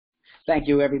Thank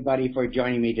you, everybody, for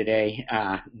joining me today.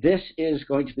 This is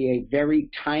going to be a very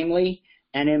timely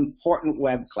and important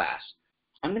web class.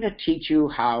 I'm going to teach you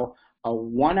how a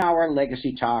 1-hour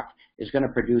legacy talk is going to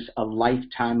produce a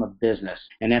lifetime of business.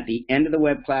 And at the end of the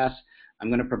web class, I'm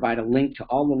going to provide a link to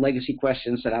all the legacy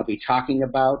questions that I'll be talking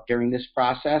about during this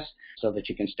process so that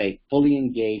you can stay fully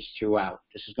engaged throughout.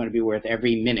 This is going to be worth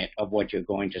every minute of what you're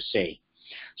going to see.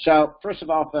 So first of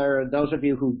all, for those of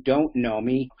you who don't know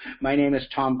me, my name is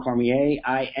Tom Cormier.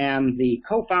 I am the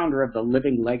co-founder of the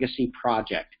Living Legacy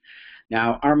Project.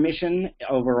 Now, our mission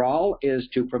overall is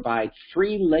to provide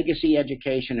free legacy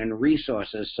education and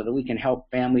resources so that we can help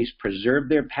families preserve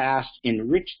their past,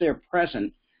 enrich their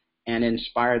present, and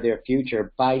inspire their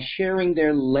future by sharing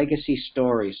their legacy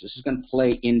stories. This is going to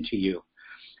play into you.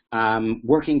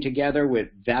 Working together with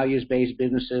values-based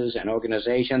businesses and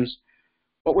organizations,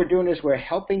 what we're doing is we're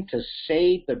helping to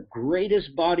save the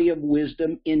greatest body of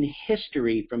wisdom in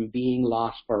history from being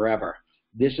lost forever.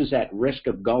 This is at risk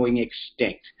of going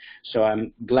extinct. So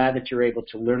I'm glad that you're able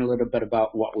to learn a little bit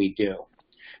about what we do.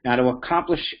 Now, to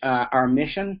accomplish our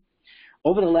mission,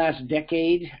 over the last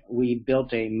decade, we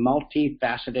built a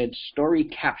multifaceted story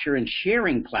capture and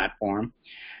sharing platform,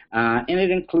 and it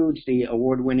includes the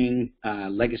award-winning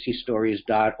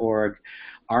legacystories.org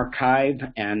archive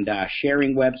and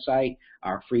sharing website,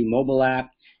 our free mobile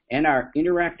app, and our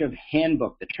interactive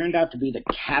handbook that turned out to be the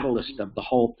catalyst of the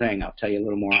whole thing. I'll tell you a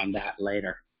little more on that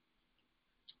later.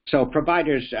 So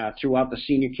providers throughout the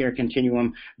senior care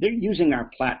continuum, they're using our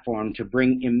platform to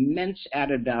bring immense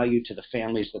added value to the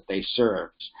families that they serve.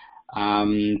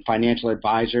 Financial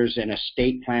advisors and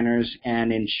estate planners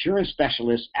and insurance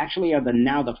specialists actually are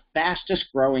now the fastest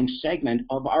growing segment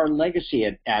of our legacy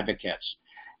advocates.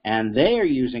 And they are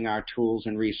using our tools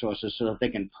and resources so that they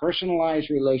can personalize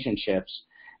relationships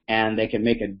and they can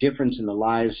make a difference in the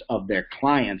lives of their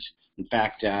clients. In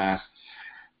fact,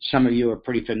 some of you are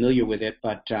pretty familiar with it,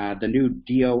 but the new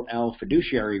DOL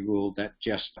fiduciary rule that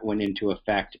just went into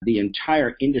effect, the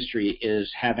entire industry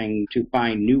is having to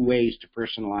find new ways to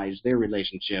personalize their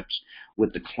relationships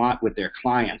with their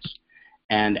clients.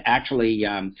 And actually,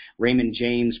 Raymond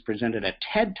James presented a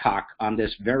TED Talk on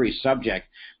this very subject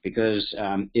because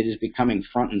it is becoming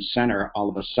front and center all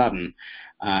of a sudden.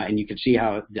 And you can see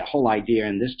how the whole idea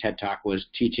in this TED Talk was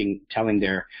telling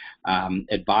their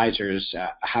advisors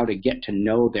how to get to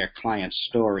know their client's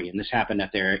story. And this happened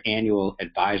at their annual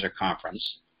advisor conference.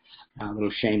 A little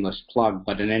shameless plug,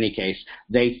 but in any case,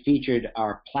 they featured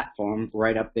our platform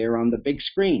right up there on the big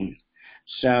screen.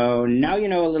 So now you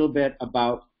know a little bit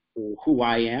about who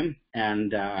I am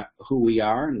and who we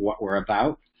are and what we're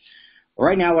about.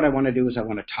 Right now what I want to do is I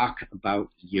want to talk about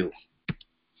you.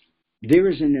 There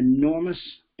is an enormous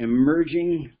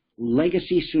emerging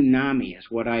legacy tsunami, is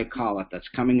what I call it, that's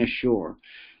coming ashore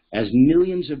as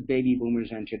millions of baby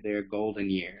boomers enter their golden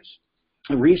years.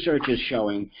 The research is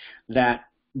showing that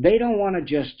they don't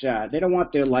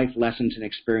want their life lessons and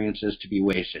experiences to be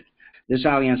wasted. This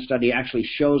Allianz study actually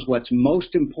shows what's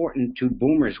most important to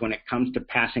boomers when it comes to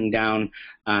passing down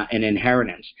an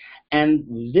inheritance.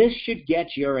 And this should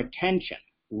get your attention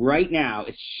right now.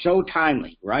 It's so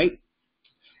timely, right?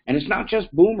 And it's not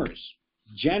just boomers.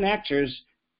 Gen Xers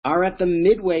are at the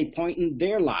midway point in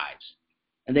their lives,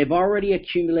 and they've already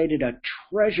accumulated a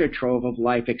treasure trove of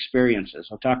life experiences.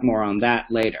 I'll talk more on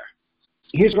that later.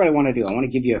 Here's what I want to do. I want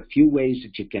to give you a few ways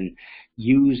that you can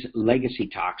use legacy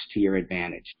talks to your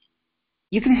advantage.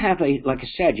 You can have like I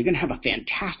said, you can have a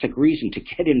fantastic reason to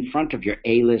get in front of your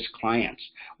A-list clients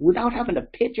without having to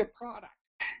pitch a product.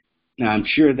 Now, I'm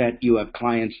sure that you have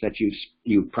clients that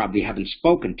you probably haven't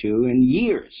spoken to in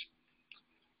years.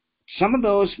 Some of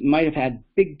those might have had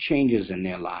big changes in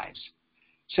their lives.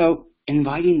 So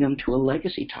inviting them to a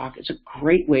legacy talk is a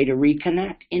great way to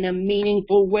reconnect in a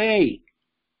meaningful way.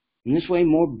 In this way,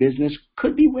 more business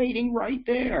could be waiting right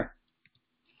there.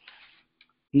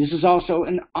 And this is also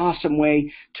an awesome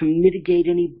way to mitigate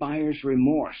any buyer's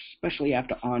remorse, especially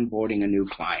after onboarding a new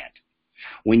client.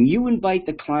 When you invite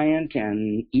the client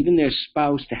and even their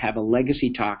spouse to have a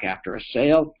legacy talk after a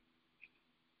sale,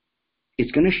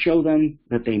 it's going to show them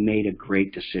that they made a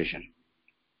great decision.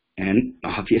 And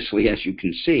obviously, as you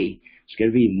can see, it's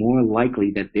going to be more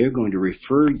likely that they're going to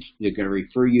refer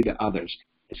you to others.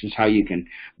 This is how you can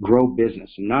grow business.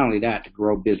 And not only that, to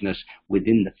grow business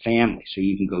within the family so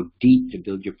you can go deep to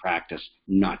build your practice,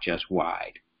 not just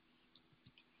wide.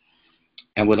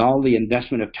 And with all the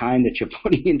investment of time that you're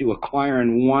putting into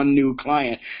acquiring one new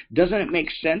client, doesn't it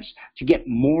make sense to get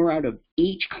more out of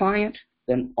each client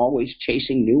than always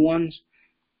chasing new ones?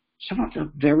 Some of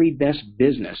the very best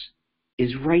business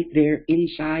is right there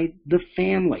inside the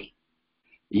family.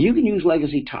 You can use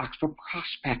legacy talks for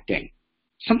prospecting.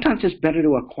 Sometimes it's better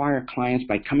to acquire clients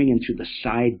by coming in through the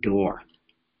side door.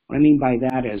 What I mean by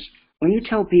that is when you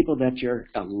tell people that you're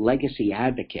a legacy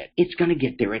advocate, it's going to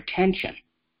get their attention.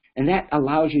 And that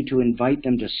allows you to invite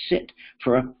them to sit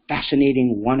for a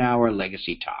fascinating 1-hour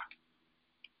legacy talk.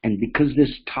 And because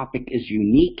this topic is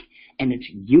unique and it's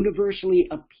universally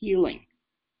appealing,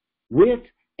 with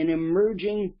an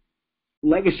emerging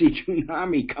legacy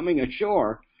tsunami coming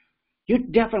ashore, you're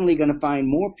definitely going to find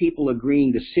more people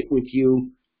agreeing to sit with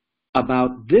you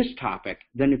about this topic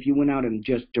than if you went out and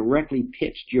just directly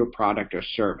pitched your product or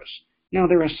service. Now,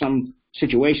 there are some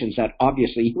situations that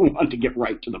obviously you want to get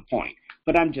right to the point,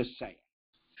 but I'm just saying.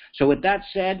 So with that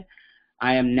said,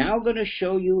 I am now going to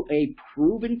show you a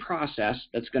proven process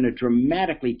that's going to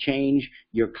dramatically change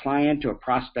your client or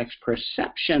prospect's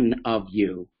perception of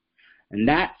you. And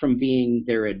that from being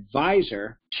their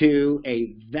advisor to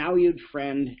a valued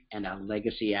friend and a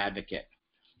legacy advocate.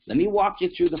 Let me walk you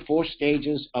through the 4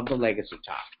 stages of the legacy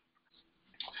talk.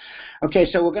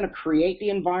 Okay, so we're going to create the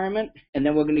environment, and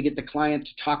then we're going to get the client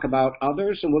to talk about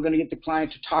others, and we're going to get the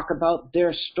client to talk about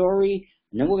their story,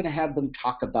 and then we're going to have them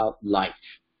talk about life.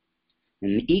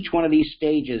 And each one of these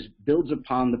stages builds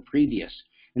upon the previous,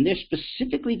 and they're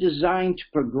specifically designed to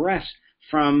progress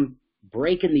from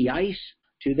breaking the ice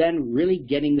to then really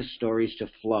getting the stories to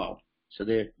flow. So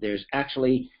there's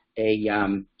actually a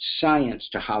science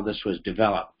to how this was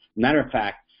developed. Matter of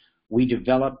fact, we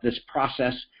developed this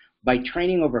process by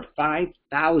training over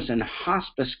 5,000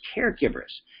 hospice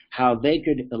caregivers how they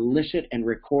could elicit and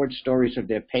record stories of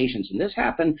their patients. And this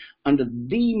happened under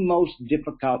the most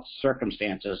difficult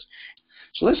circumstances.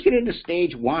 So let's get into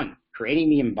stage 1,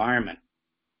 creating the environment.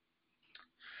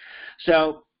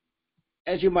 So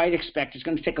as you might expect, it's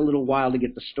going to take a little while to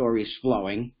get the stories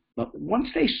flowing. But once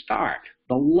they start,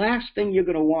 the last thing you're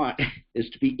going to want is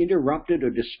to be interrupted or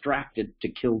distracted to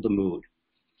kill the mood.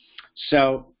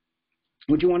 So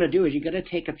what you want to do is you've got to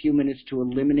take a few minutes to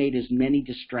eliminate as many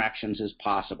distractions as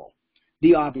possible.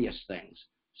 The obvious things.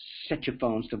 Set your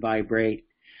phones to vibrate.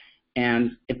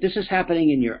 And if this is happening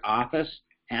in your office,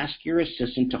 ask your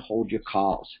assistant to hold your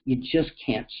calls. You just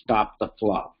can't stop the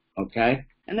flow, okay?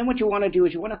 And then what you want to do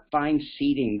is you want to find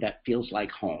seating that feels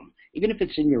like home. Even if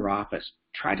it's in your office,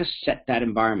 try to set that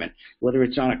environment, whether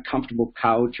it's on a comfortable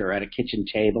couch or at a kitchen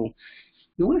table.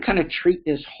 You want to kind of treat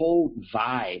this whole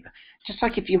vibe just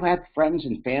like if you had friends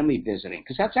and family visiting,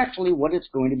 because that's actually what it's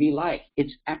going to be like.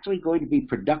 It's actually going to be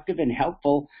productive and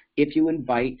helpful if you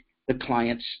invite the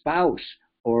client's spouse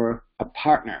or a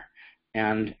partner.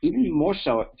 And even more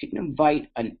so, if you can invite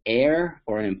an heir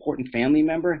or an important family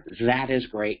member, that is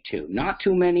great too. Not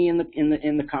too many in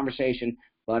the conversation,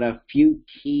 but a few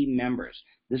key members.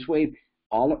 This way,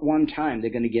 all at one time, they're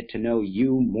going to get to know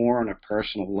you more on a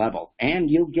personal level,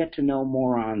 and you'll get to know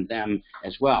more on them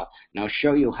as well. And I'll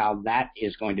show you how that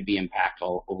is going to be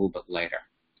impactful a little bit later.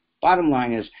 Bottom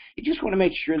line is, you just want to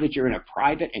make sure that you're in a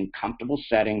private and comfortable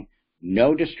setting,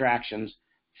 no distractions,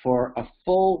 for a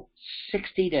full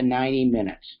 60 to 90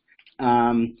 minutes.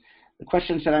 The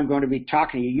questions that I'm going to be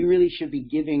talking to you really should be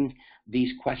giving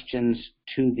these questions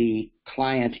to the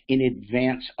client in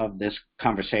advance of this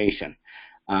conversation.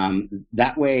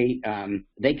 That way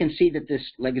they can see that this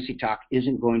legacy talk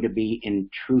isn't going to be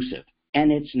intrusive,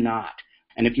 and it's not.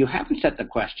 And if you haven't set the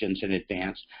questions in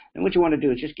advance, then what you want to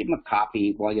do is just give them a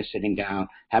copy while you're sitting down,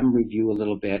 have them review a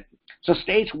little bit. So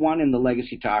stage 1 in the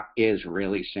legacy talk is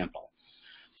really simple.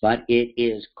 But it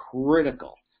is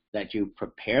critical that you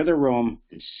prepare the room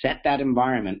and set that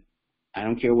environment. I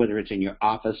don't care whether it's in your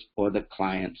office or the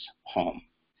client's home.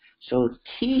 So the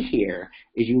key here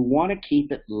is you want to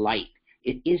keep it light.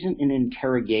 It isn't an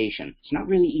interrogation. It's not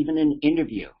really even an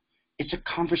interview. It's a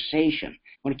conversation.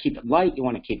 You want to keep it light. You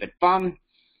want to keep it fun.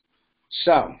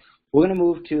 So we're going to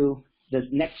move to the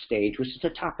next stage, which is to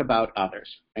talk about others.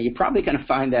 Now, you're probably going to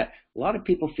find that a lot of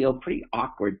people feel pretty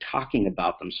awkward talking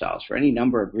about themselves for any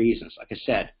number of reasons. Like I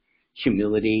said,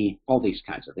 humility, all these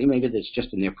kinds of things. Maybe that's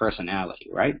just in their personality,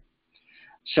 right?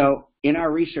 So in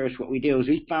our research, what we do is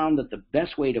we found that the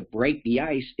best way to break the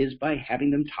ice is by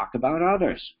having them talk about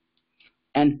others.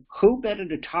 And who better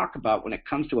to talk about when it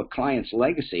comes to a client's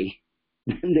legacy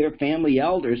than their family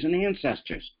elders and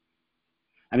ancestors?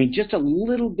 I mean, just a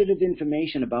little bit of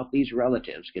information about these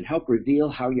relatives can help reveal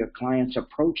how your client's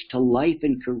approach to life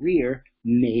and career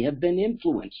may have been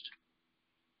influenced.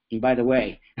 And by the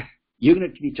way, you're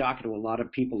going to be talking to a lot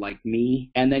of people like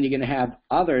me, and then you're going to have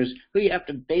others who you have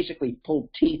to basically pull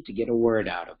teeth to get a word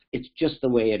out of. It's just the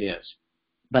way it is.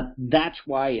 But that's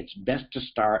why it's best to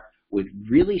start with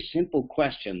really simple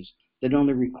questions that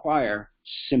only require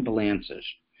simple answers.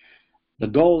 The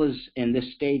goal is, in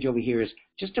this stage over here, is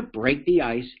just to break the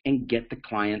ice and get the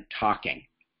client talking.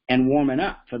 and warming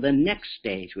up for the next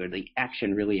stage where the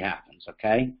action really happens,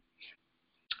 okay?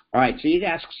 All right, so you'd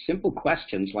ask simple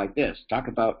questions like this. Talk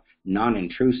about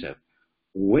non-intrusive.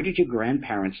 Where did your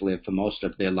grandparents live for most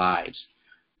of their lives?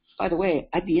 By the way,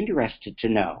 I'd be interested to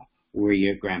know where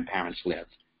your grandparents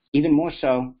lived. Even more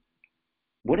so,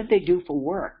 what did they do for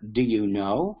work? Do you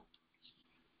know?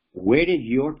 Where did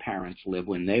your parents live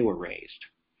when they were raised?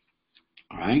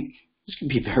 All right, this could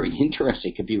be very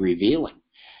interesting. It could be revealing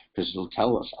because it'll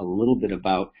tell us a little bit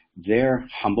about their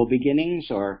humble beginnings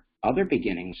or other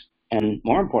beginnings. And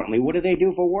more importantly, what do they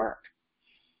do for work?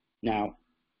 Now,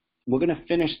 we're going to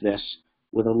finish this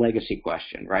with a legacy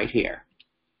question right here.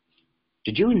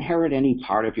 Did you inherit any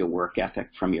part of your work ethic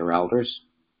from your elders?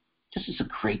 This is a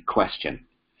great question.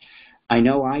 I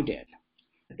know I did.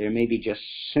 There may be just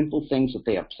simple things that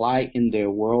they apply in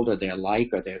their world or their life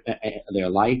or their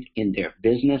life in their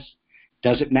business.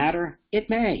 Does it matter? It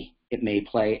may. It may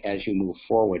play as you move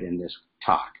forward in this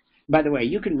talk. By the way,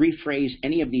 you can rephrase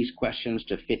any of these questions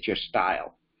to fit your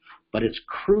style, but it's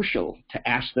crucial to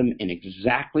ask them in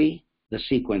exactly the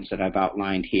sequence that I've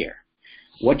outlined here.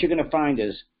 What you're going to find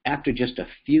is after just a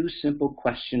few simple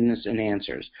questions and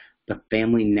answers, the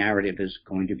family narrative is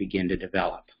going to begin to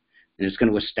develop. And it's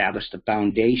going to establish the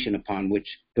foundation upon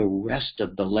which the rest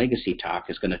of the legacy talk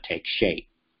is going to take shape.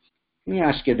 Let me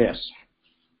ask you this.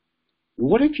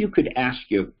 What if you could ask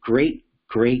your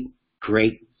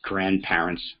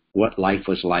great-great-great-grandparents what life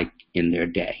was like in their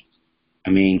day? I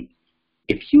mean,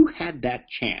 if you had that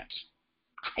chance,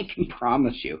 I can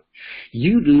promise you,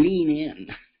 you'd lean in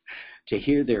to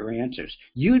hear their answers.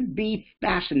 You'd be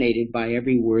fascinated by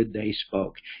every word they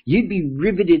spoke. You'd be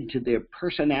riveted to their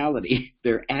personality,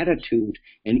 their attitude,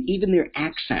 and even their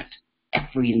accent,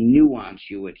 every nuance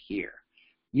you would hear.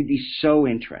 You'd be so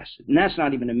interested. And that's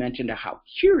not even to mention how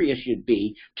curious you'd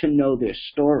be to know their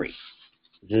story.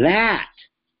 That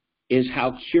is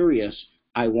how curious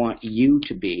I want you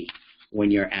to be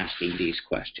when you're asking these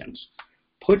questions.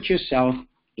 Put yourself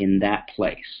in that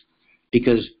place,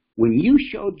 because when you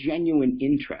show genuine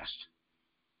interest,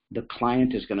 the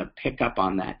client is going to pick up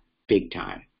on that big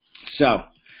time. So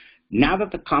now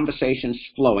that the conversation's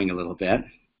flowing a little bit,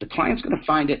 the client's going to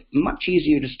find it much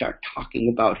easier to start talking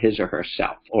about his or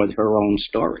herself or her own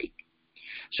story.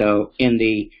 So in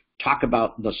the talk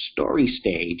about the story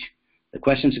stage, the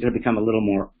questions are going to become a little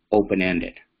more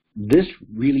open-ended. This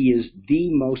really is the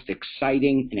most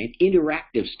exciting and an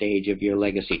interactive stage of your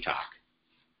legacy talk.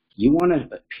 You want to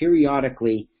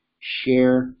periodically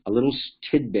share a little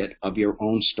tidbit of your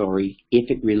own story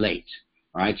if it relates.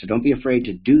 All right, so don't be afraid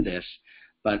to do this,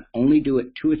 but only do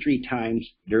it 2 or 3 times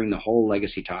during the whole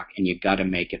legacy talk, and you got to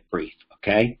make it brief,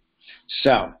 okay?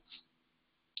 So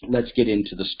let's get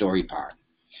into the story part.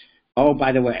 Oh,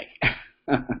 by the way,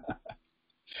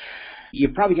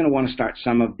 you're probably going to want to start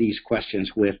some of these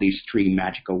questions with these 3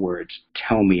 magical words,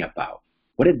 tell me about.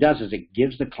 What it does is it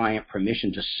gives the client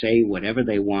permission to say whatever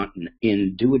they want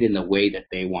and do it in the way that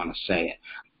they want to say it.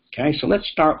 Okay, so let's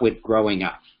start with growing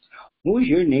up. What was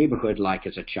your neighborhood like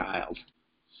as a child?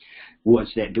 Were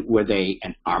they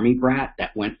an army brat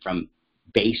that went from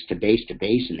base to base to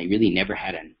base and they really never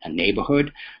had a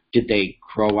neighborhood? Did they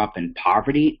grow up in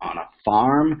poverty on a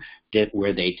farm? Did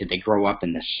they grow up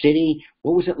in the city?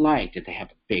 What was it like? Did they have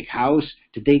a big house?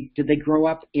 Did they grow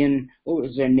up in, what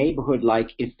was their neighborhood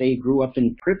like if they grew up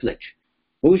in privilege?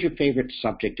 What was your favorite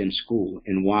subject in school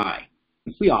and why?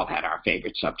 We all had our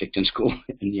favorite subject in school,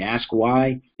 and you ask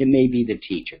why, it may be the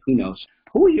teacher. Who knows?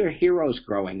 Who were your heroes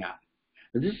growing up?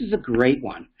 This is a great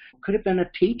one. It could have been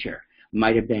a teacher.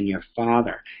 Might have been your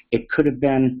father. It could have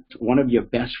been one of your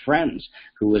best friends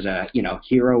who was a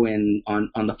hero on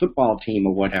the football team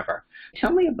or whatever.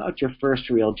 Tell me about your first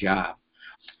real job.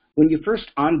 When you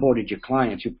first onboarded your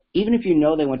clients, even if you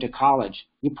know they went to college,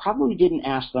 you probably didn't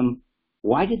ask them,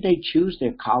 why did they choose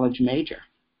their college major?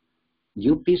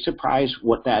 You'll be surprised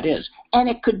what that is. And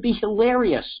it could be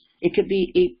hilarious. It could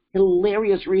be a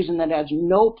hilarious reason that has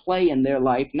no play in their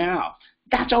life now.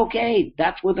 That's okay.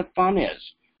 That's where the fun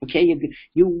is. Okay,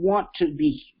 you want to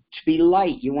be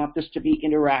light. You want this to be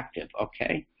interactive,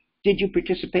 okay? Did you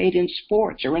participate in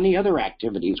sports or any other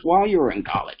activities while you were in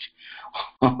college?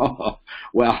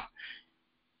 Well,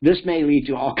 this may lead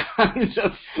to all kinds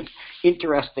of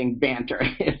interesting banter,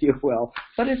 if you will,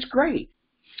 but it's great.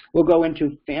 We'll go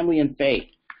into family and faith.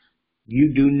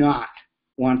 You do not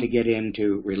want to get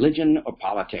into religion or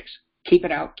politics. Keep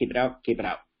it out, keep it out, keep it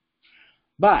out.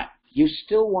 But you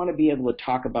still want to be able to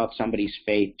talk about somebody's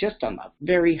faith just on the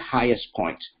very highest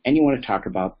points, and you want to talk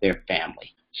about their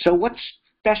family. So what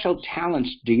special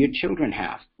talents do your children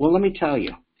have? Well, let me tell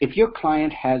you, if your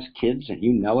client has kids and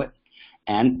you know it,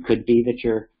 and could be that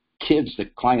your kids, the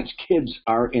client's kids,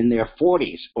 are in their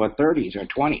 40s or 30s or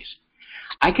 20s.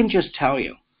 I can just tell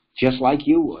you, just like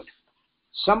you would,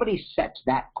 somebody sets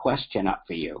that question up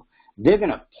for you, they're going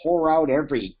to pour out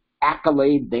every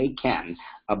accolade they can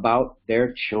about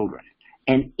their children.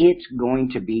 And it's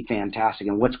going to be fantastic.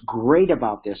 And what's great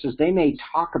about this is they may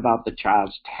talk about the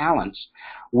child's talents,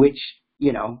 which,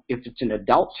 you know, if it's an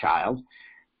adult child,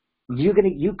 you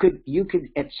could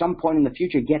at some point in the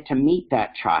future get to meet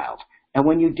that child. And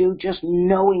when you do, just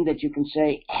knowing that you can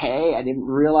say, hey, I didn't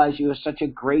realize you were such a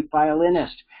great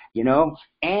violinist, you know,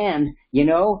 and, you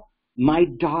know, my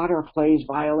daughter plays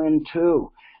violin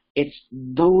too. It's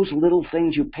those little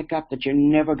things you pick up that you're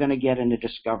never going to get in a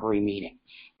discovery meeting,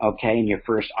 okay, in your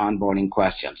first onboarding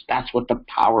questions. That's what the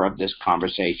power of this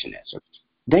conversation is.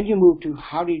 Then you move to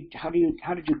how did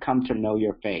you come to know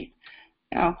your faith?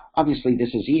 Now, obviously,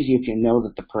 this is easy if you know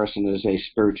that the person is a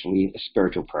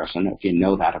spiritual person, if you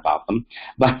know that about them.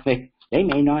 But they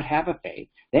may not have a faith.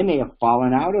 They may have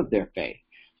fallen out of their faith.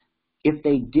 If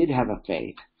they did have a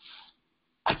faith,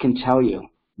 I can tell you,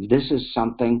 this is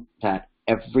something that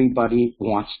everybody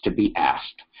wants to be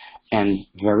asked, and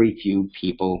very few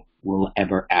people will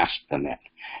ever ask them it.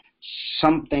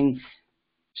 Something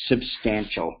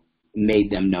substantial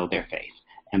made them know their faith.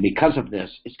 And because of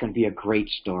this, it's going to be a great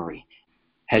story.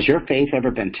 Has your faith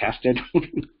ever been tested?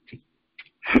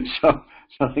 So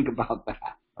think about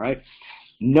that, right?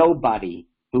 Nobody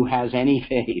who has any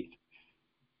faith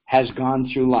has gone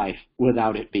through life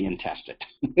without it being tested.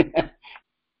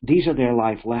 These are their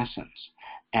life lessons.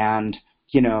 And,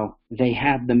 you know, they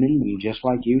have them in them just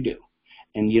like you do.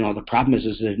 And, you know, the problem is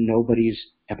that nobody's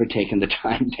ever taken the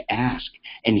time to ask.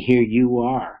 And here you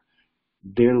are,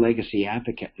 their legacy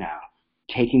advocate now,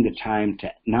 taking the time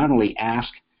to not only ask,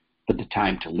 but the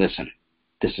time to listen.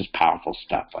 This is powerful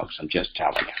stuff, folks. I'm just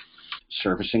telling you.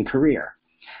 Service and career.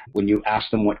 When you ask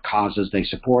them what causes they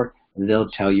support, they'll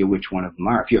tell you which one of them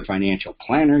are. If you're a financial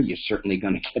planner, you're certainly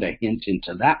going to get a hint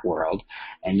into that world,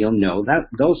 and you'll know that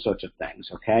those sorts of things,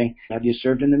 okay? Have you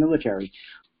served in the military?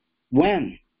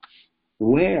 When?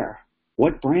 Where?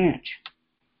 What branch?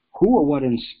 Who or what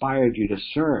inspired you to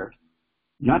serve?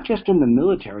 Not just in the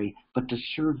military, but to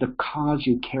serve the cause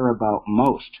you care about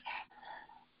most.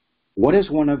 What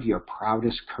is one of your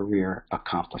proudest career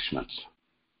accomplishments?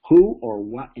 Who or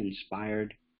what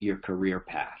inspired your career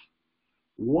path?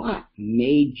 What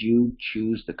made you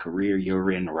choose the career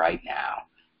you're in right now?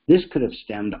 This could have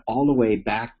stemmed all the way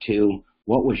back to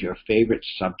what was your favorite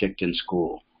subject in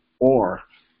school, or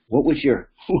what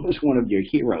was one of your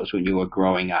heroes when you were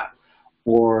growing up,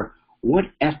 or what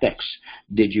ethics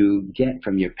did you get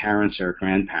from your parents or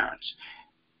grandparents?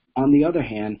 On the other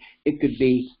hand, it could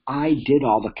be, I did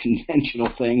all the conventional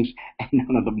things and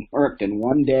none of them worked. And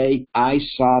one day I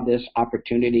saw this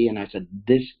opportunity and I said,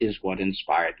 this is what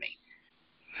inspired me.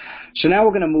 So now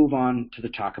we're going to move on to the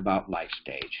talk about life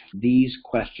stage. These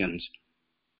questions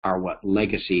are what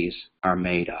legacies are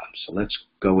made of. So let's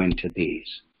go into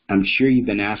these. I'm sure you've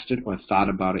been asked it or thought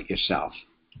about it yourself.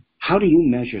 How do you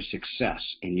measure success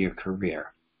in your career?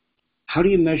 How do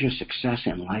you measure success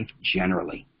in life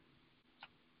generally?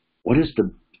 What is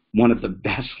one of the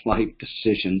best life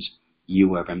decisions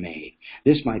you ever made?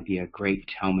 This might be a great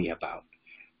tell me about.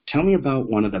 Tell me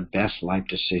about one of the best life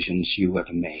decisions you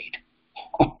ever made.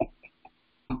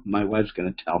 My wife's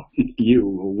going to tell you,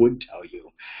 or would tell you,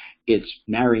 it's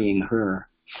marrying her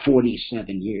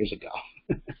 47 years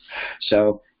ago.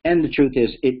 So, and the truth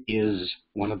is, it is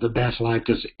one of the best life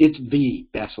decisions. It's the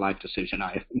best life decision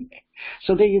I ever made.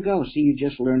 So there you go. See, you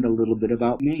just learned a little bit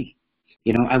about me.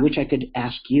 You know, I wish I could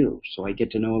ask you, so I get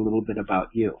to know a little bit about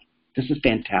you. This is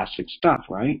fantastic stuff,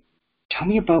 right? Tell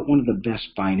me about one of the best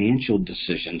financial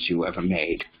decisions you ever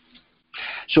made.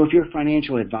 So if you're a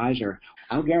financial advisor,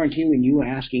 I'll guarantee when you were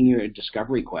asking your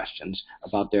discovery questions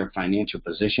about their financial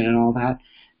position and all that,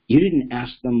 you didn't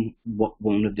ask them what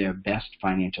one of their best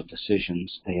financial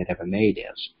decisions they had ever made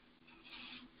is.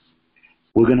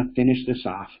 We're going to finish this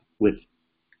off with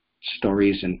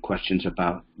stories and questions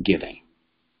about giving.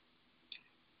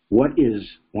 What is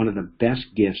one of the best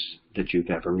gifts that you've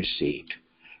ever received?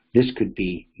 This could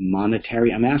be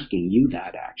monetary. I'm asking you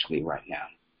that actually right now.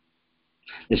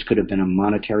 This could have been a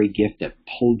monetary gift that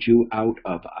pulled you out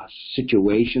of a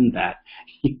situation that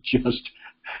you just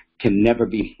can never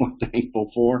be more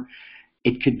thankful for.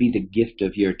 It could be the gift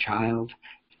of your child.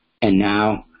 And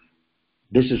now,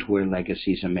 this is where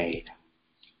legacies are made.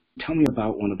 Tell me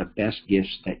about one of the best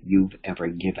gifts that you've ever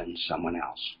given someone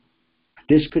else.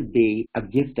 This could be a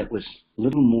gift that was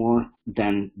little more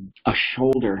than a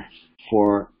shoulder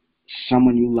for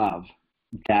someone you love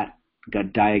that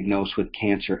got diagnosed with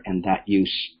cancer, and that you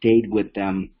stayed with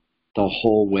them the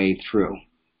whole way through,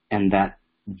 and that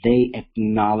they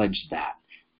acknowledge that.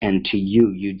 And to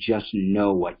you, you just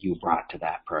know what you brought to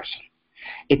that person.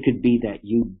 It could be that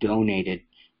you donated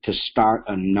to start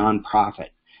a nonprofit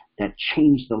that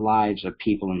changed the lives of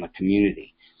people in the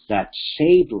community, that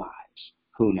saved lives,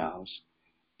 who knows.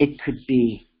 It could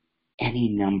be any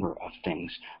number of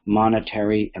things,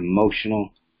 monetary,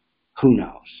 emotional, who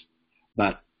knows.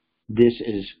 But this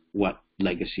is what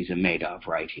legacies are made of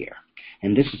right here.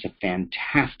 And this is a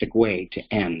fantastic way to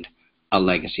end a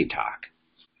legacy talk.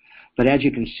 But as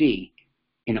you can see,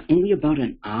 in only about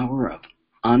an hour of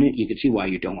you can see why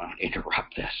you don't want to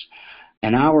interrupt this.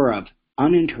 An hour of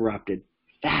uninterrupted,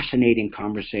 fascinating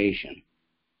conversation,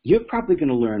 you're probably going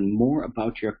to learn more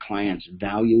about your client's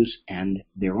values and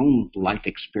their own life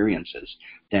experiences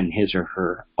than his or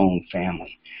her own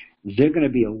family. They're going to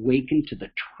be awakened to the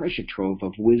treasure trove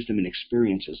of wisdom and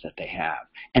experiences that they have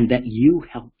and that you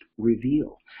helped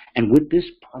reveal. And with this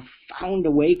profound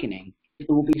awakening, it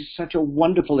will be such a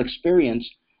wonderful experience.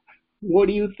 What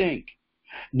do you think?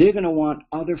 They're going to want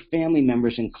other family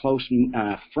members and close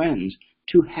friends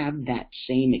to have that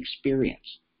same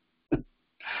experience.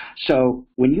 So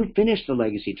when you finish the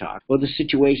legacy talk, well, the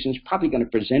situation is probably going to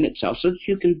present itself so that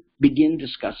you can begin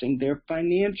discussing their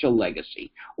financial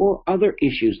legacy or other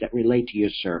issues that relate to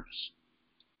your service.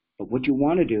 But what you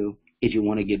want to do is you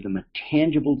want to give them a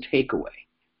tangible takeaway.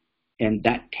 And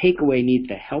that takeaway needs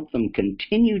to help them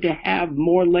continue to have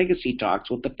more legacy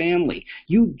talks with the family.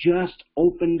 You just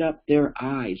opened up their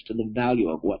eyes to the value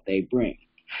of what they bring.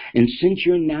 And since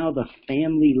you're now the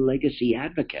family legacy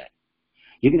advocate,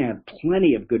 you're going to have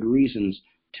plenty of good reasons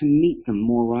to meet them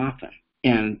more often.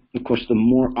 And, of course, the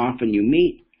more often you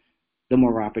meet, the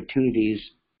more opportunities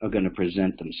are going to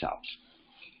present themselves.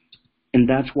 And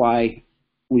that's why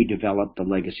we developed the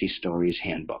Legacy Stories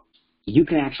Handbook. You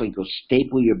can actually go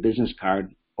staple your business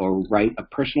card or write a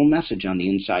personal message on the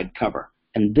inside cover.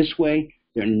 And this way,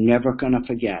 they're never going to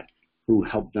forget who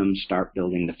helped them start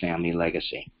building the family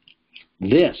legacy.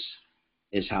 This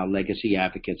is how legacy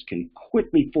advocates can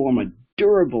quickly form a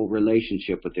durable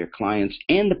relationship with their clients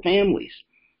and the families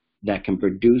that can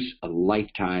produce a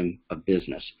lifetime of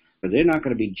business. But they're not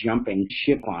going to be jumping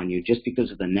ship on you just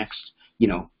because of the next,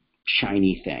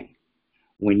 shiny thing.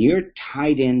 When you're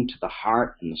tied into the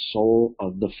heart and the soul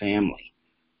of the family,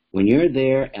 when you're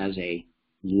there as a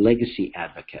legacy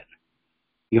advocate,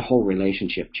 your whole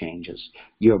relationship changes.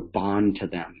 Your bond to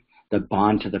them, the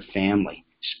bond to the family,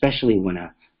 especially when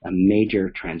a major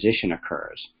transition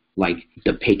occurs, like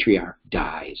the patriarch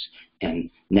dies, and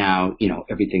now,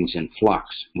 everything's in flux.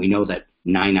 We know that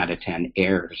 9 out of 10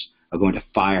 heirs are going to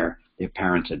fire their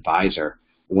parents' advisor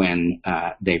when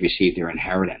they receive their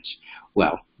inheritance.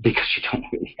 Well, because you don't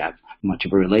really have much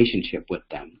of a relationship with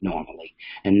them normally.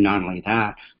 And not only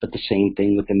that, but the same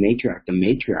thing with the matriarch. The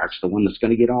matriarch's the one that's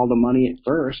going to get all the money at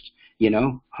first.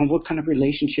 What kind of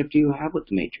relationship do you have with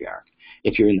the matriarch?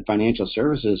 If you're in the financial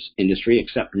services industry,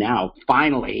 except now,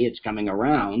 finally, it's coming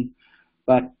around.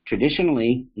 But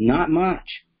traditionally, not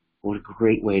much. What a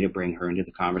great way to bring her into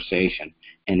the conversation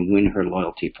and win her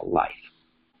loyalty for life.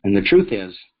 And the truth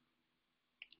is,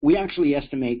 we actually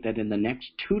estimate that in the next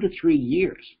 2 to 3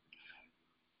 years,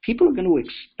 people are going to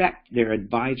expect their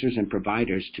advisors and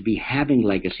providers to be having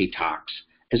legacy talks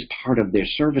as part of their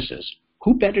services.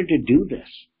 Who better to do this?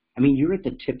 You're at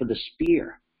the tip of the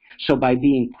spear. So by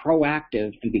being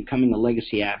proactive and becoming a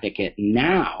legacy advocate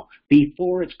now,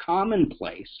 before it's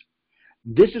commonplace,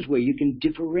 this is where you can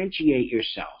differentiate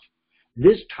yourself.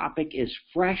 This topic is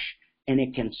fresh, and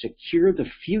it can secure the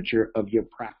future of your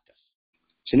practice.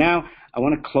 So now I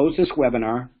want to close this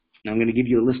webinar, and I'm going to give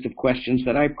you a list of questions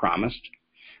that I promised.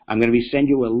 I'm going to send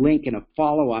you a link in a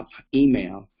follow-up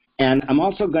email. And I'm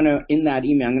also going to, in that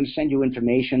email, I'm going to send you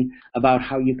information about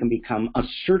how you can become a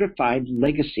certified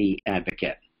legacy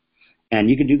advocate. And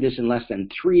you can do this in less than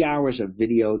 3 hours of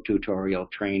video tutorial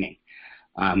training.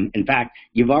 In fact,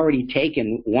 you've already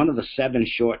taken one of the 7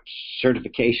 short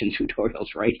certification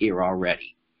tutorials right here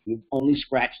already. You've only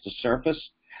scratched the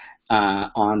surface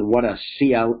on what a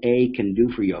CLA can do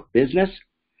for your business.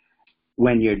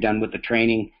 When you're done with the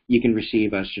training, you can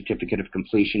receive a certificate of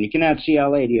completion. You can add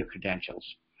CLA to your credentials.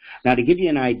 Now, to give you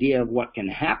an idea of what can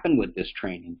happen with this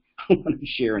training, I want to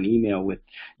share an email with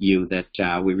you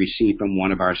that we received from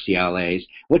one of our CLAs.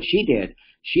 What she did,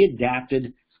 she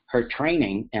adapted her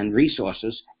training and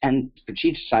resources, and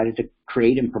she decided to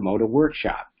create and promote a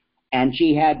workshop. And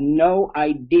she had no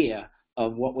idea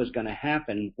of what was going to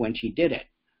happen when she did it.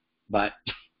 But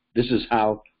this is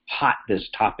how hot this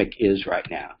topic is right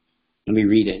now. Let me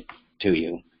read it to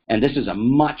you. And this is a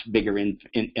much bigger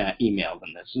email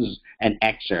than this. This is an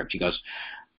excerpt. She goes,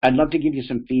 I'd love to give you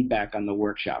some feedback on the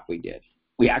workshop we did.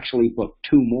 We actually booked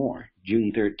 2 more,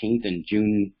 June 13th and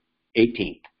June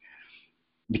 18th.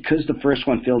 Because the first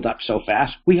one filled up so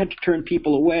fast, we had to turn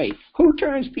people away. Who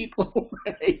turns people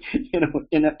away,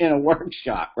 in a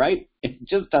workshop, right? It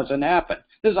just doesn't happen.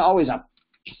 There's always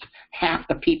half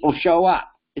the people show up.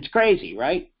 It's crazy,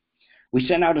 right? We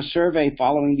sent out a survey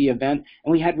following the event,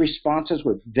 and we had responses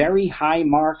with very high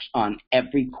marks on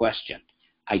every question.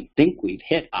 I think we've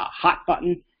hit a hot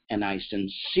button, and I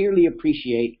sincerely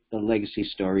appreciate the Legacy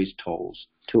Stories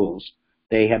tools.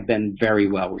 They have been very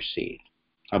well received.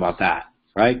 How about that,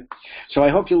 right? So I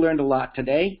hope you learned a lot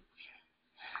today,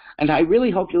 and I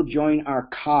really hope you'll join our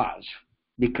cause,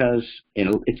 because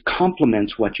it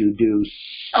complements what you do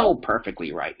so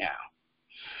perfectly right now.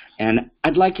 And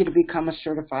I'd like you to become a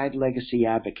certified legacy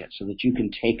advocate so that you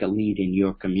can take a lead in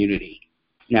your community.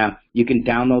 Now, you can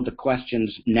download the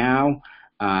questions now.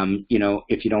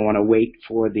 If you don't want to wait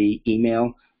for the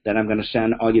email that I'm going to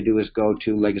send, all you do is go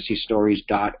to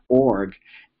legacystories.org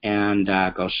and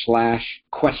go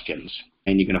 /questions,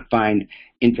 and you're going to find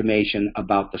information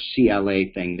about the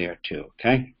CLA thing there too,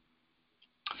 okay?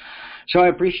 So I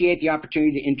appreciate the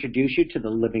opportunity to introduce you to the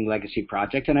Living Legacy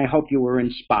Project, and I hope you were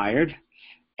inspired.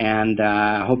 And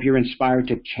I hope you're inspired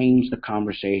to change the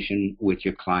conversation with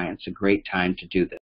your clients. A great time to do this.